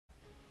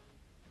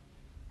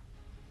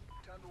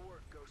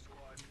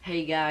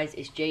Hey guys,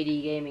 it's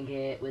JD Gaming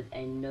here with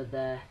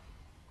another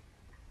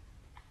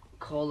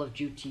Call of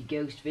Duty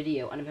Ghost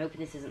video, and I'm hoping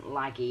this isn't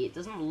laggy. It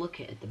doesn't look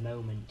it at the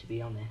moment, to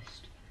be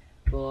honest,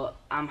 but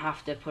I'm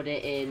have to put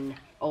it in.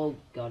 Oh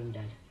god, I'm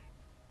dead.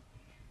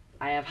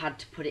 I have had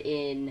to put it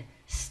in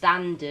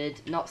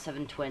standard, not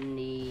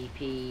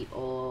 720p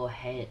or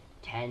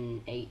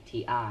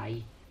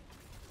 1080i.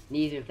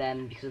 Neither of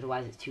them, because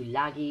otherwise it's too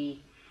laggy.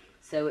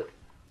 So it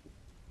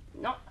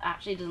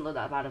doesn't look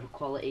that bad of a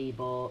quality,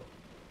 but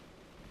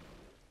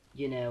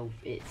you know,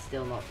 it's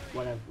still not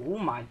what I... Oh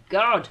my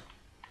god!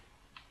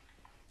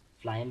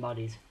 Flying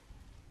bodies.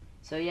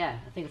 So yeah,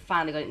 I think I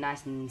finally got it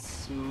nice and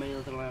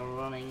smooth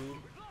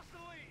running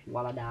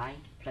while I die.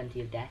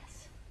 Plenty of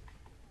deaths.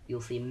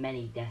 You'll see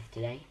many deaths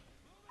today.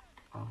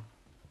 Oh.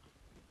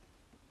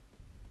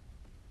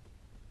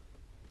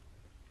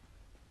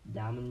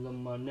 Diamonds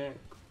on my neck.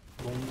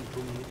 Boom,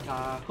 boom,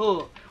 ta.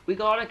 Huh, we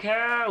got a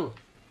kill!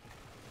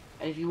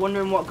 And if you're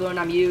wondering what gun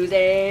I'm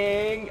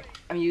using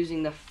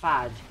the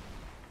FAD.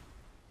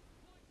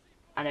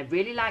 And I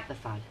really like the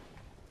FAD.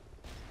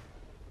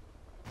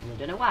 And I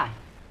don't know why.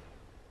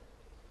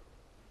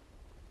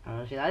 I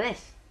want to do like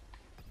this.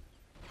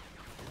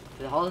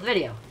 For the whole of the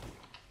video.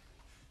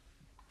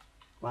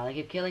 While I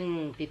keep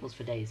killing peoples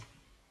for days.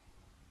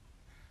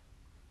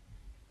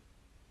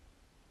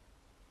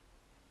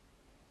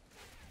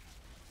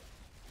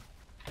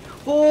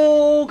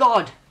 Oh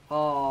god!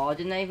 Oh,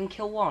 didn't I even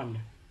kill one?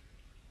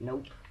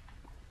 Nope.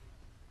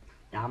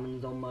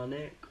 Diamonds on my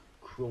neck.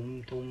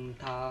 Chrome tum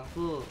ta.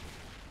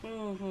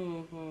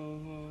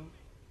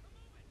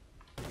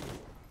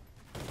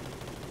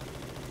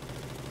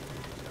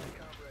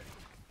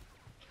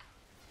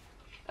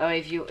 Oh,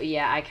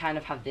 yeah, I kind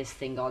of have this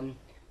thing on,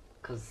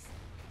 because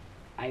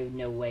I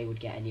no way would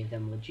get any of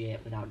them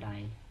legit without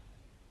dying.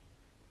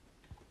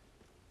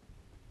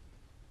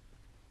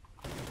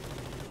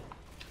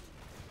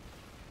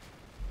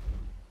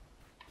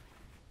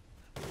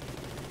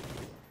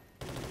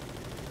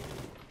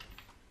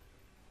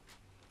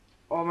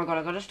 Oh my god,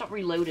 I gotta stop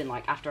reloading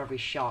like after every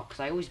shot, because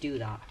I always do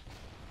that.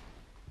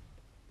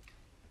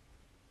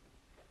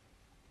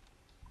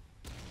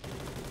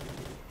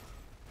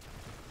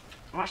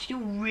 I'm actually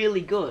doing really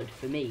good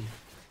for me.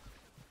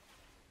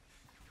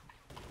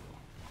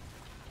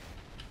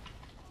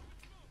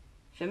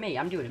 For me,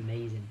 I'm doing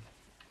amazing.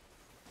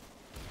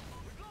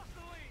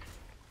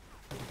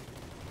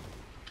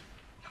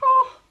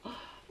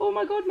 Oh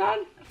my god,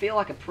 man. I feel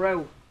like a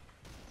pro.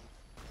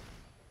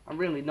 I'm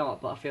really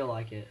not, but I feel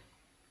like it.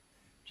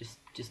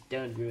 Just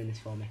don't ruin this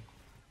for me.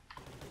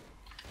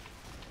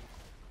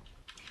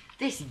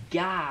 This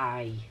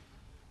guy.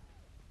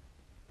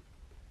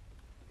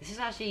 This is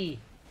actually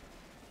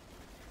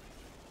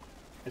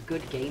a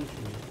good game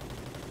for me.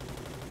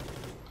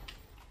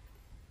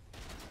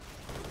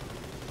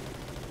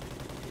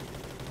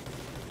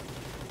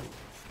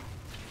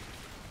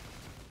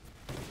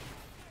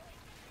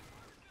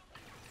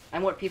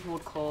 I'm what people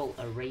would call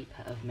a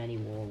raper of many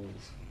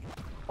walls.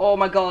 Oh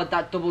my god,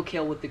 that double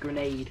kill with the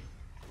grenade.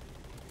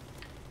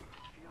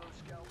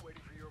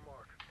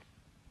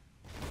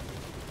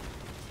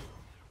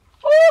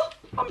 Oh,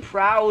 I'm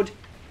proud.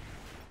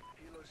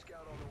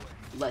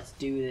 Let's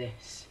do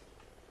this.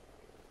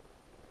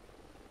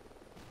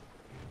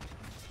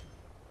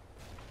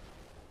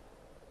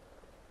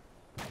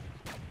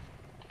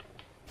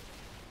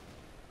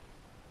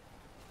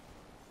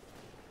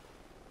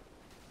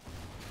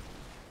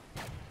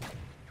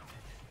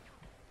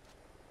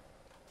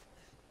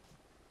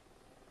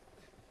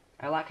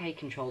 I like how you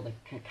can control the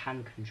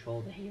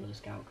Halo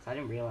Scout, because I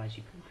didn't realise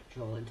you could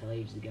control it until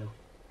ages ago.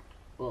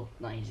 Well,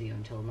 not ages ago,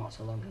 until not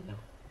so long ago.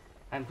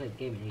 I haven't played the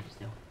game in ages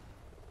though.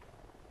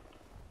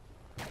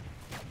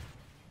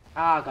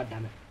 Ah, god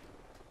damn it.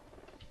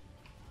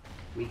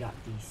 We got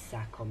the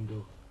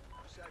Sacondo.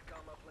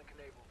 Satcom uplink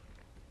enabled.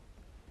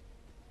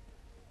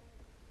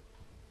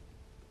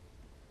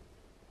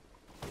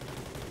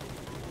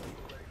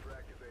 Ready for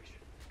activation.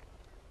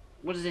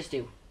 What does this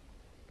do?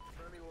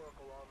 Friendly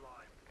Oracle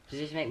online. Does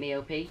this make me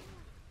OP?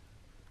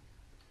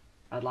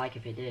 I'd like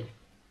if it did.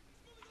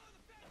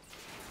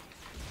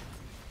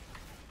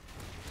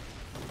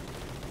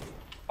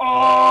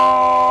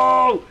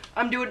 Oh!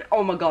 I'm doing...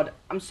 Oh my god.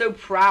 I'm so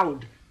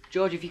proud.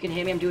 George, if you can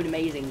hear me, I'm doing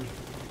amazing.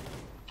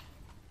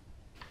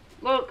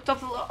 Look,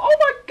 top of the... Oh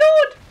my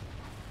god!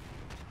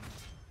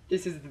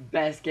 This is the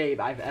best game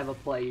I've ever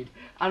played.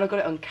 And I got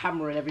it on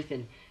camera and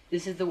everything.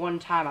 This is the one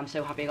time I'm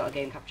so happy I got a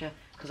game capture.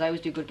 Because I always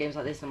do good games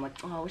like this and I'm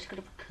like, oh, I wish I could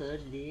have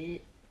recorded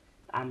it.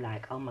 I'm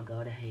like, oh my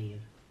god, I hate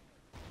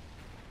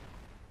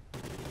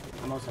it.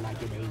 I'm also like,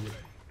 good aim.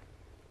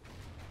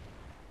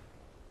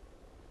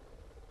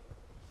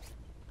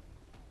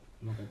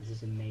 Oh my god, this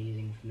is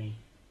amazing for me.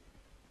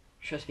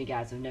 Trust me,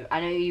 guys. I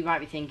know you might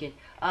be thinking,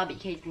 oh, but your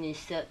kid's gonna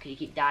suck because you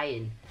keep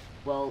dying.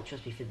 Well,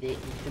 trust me, for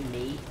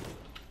me,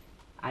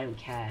 I don't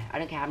care. I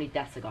don't care how many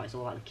deaths I got. It's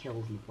all about the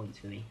kills and the points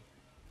for me.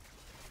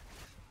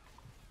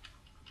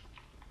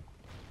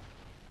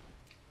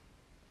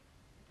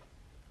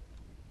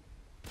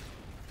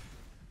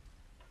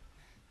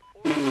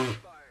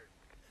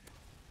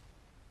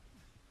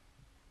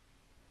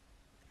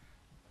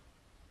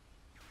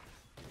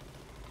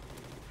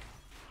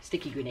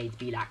 sticky grenades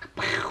be like,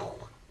 pow!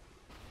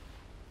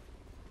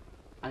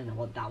 I don't know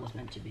what that was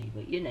meant to be,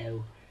 but you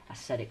know, I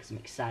said it because I'm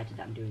excited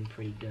that I'm doing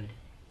pretty good.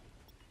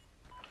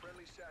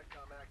 Friendly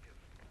SATCOM active.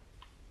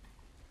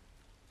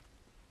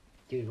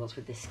 Dude, what's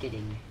with this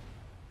skidding?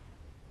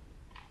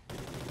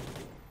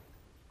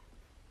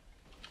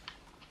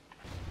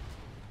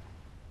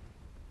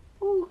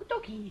 Ooh,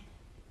 doggy!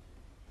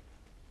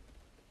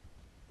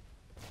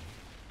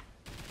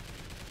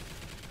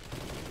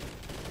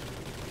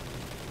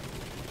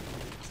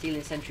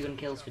 Stealing sentry gun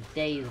kills for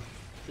days.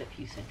 Flip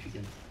you, sentry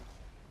gun.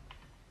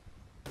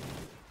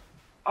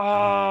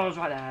 Oh, it's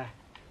right there.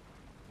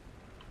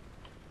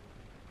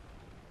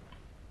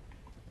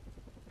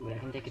 Wait, I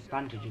can take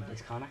advantage of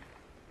this, can't I?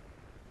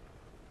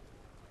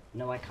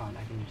 No, I can't.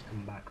 I can just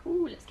come back.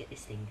 Ooh, let's get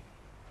this thing.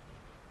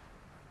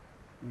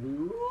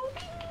 Ooh.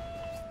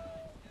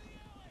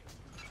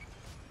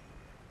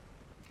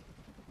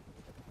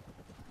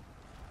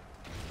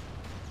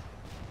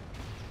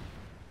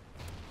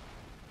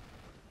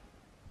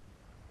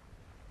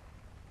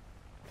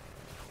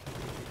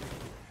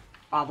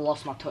 I've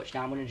lost my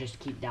touchdown. I'm gonna just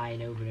keep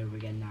dying over and over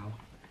again now.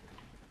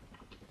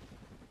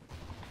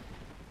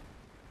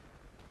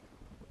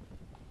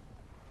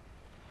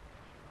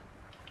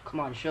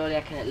 Come on, surely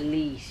I can at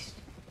least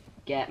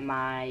get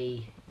my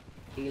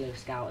Helo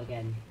Scout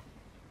again.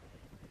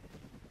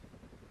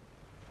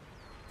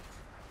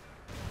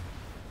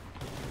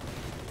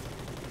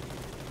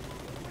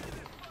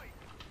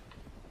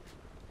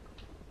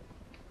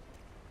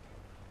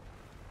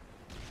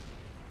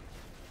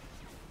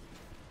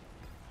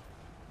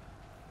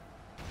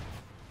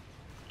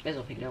 May as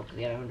well pick it up because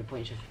he had 100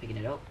 points just for picking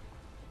it up.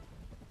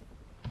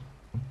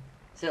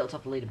 Still at the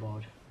top of the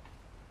leaderboard.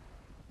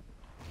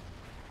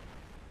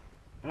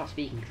 I'm not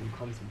speaking because I'm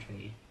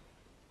concentrated.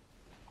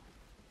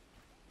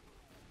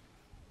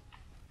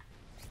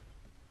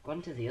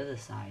 Gone to the other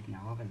side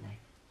now, haven't they?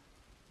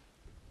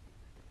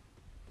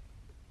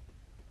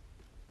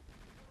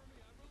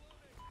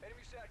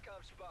 Enemy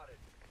SATCOM spotted.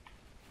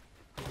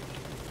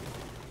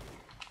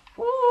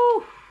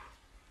 Woo!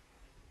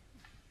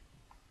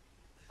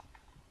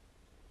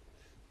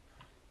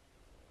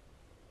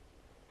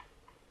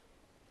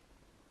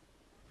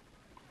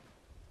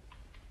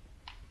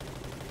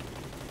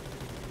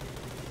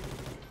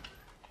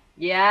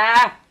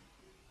 Yeah!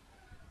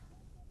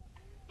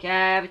 Okay,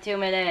 every 2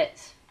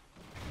 minutes.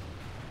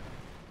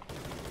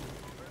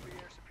 Friendly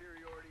air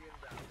superiority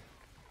inbound.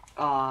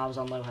 Oh, I was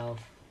on low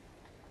health.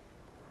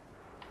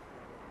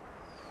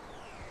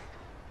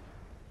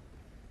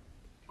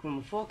 Come on,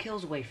 we're 4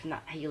 kills away from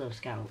that Halo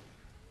Scout.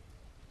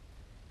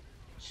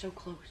 So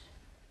close.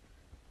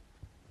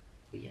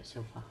 But yet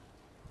so far.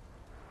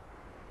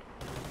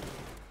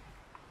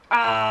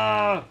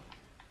 Ah!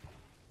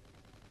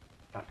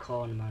 That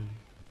corner, man.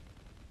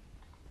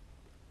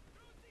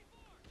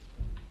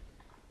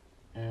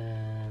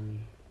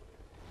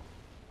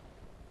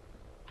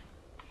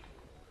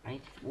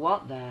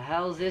 What the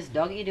hell's this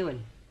doggy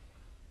doing?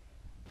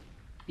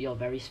 You're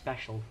very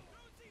special.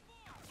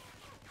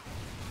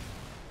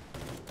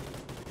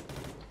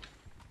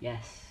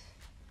 Yes.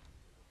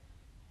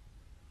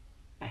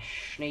 A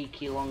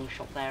sneaky long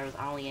shot there, as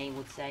Ali A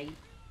would say.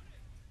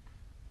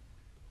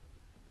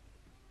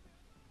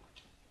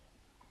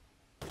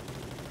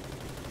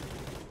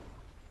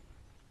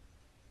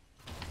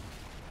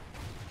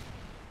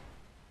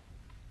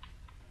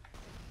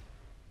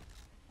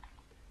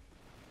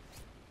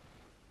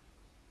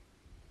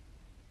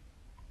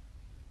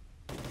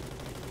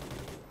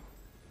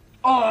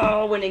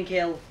 Oh, winning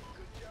kill.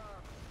 Good job.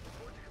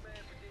 Report to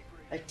command for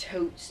debrief. I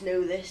totes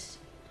know this.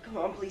 Come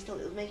on, please tell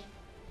it was me.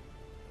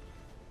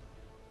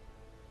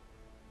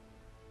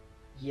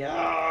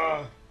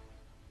 Yeah.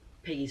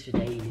 Piggies for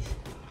days.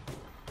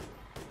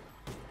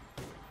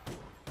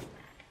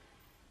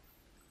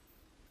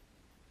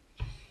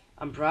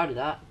 I'm proud of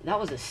that. That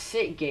was a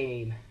sick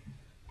game.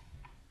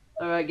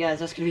 Alright guys,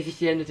 that's going to be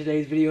the end of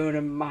today's video, and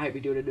I might be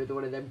doing another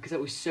one of them because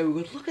that was so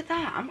good. Look at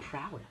that. I'm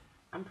proud.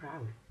 I'm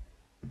proud.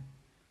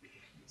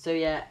 So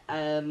yeah,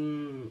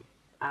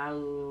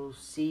 I'll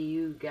see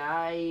you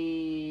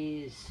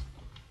guys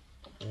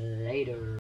later.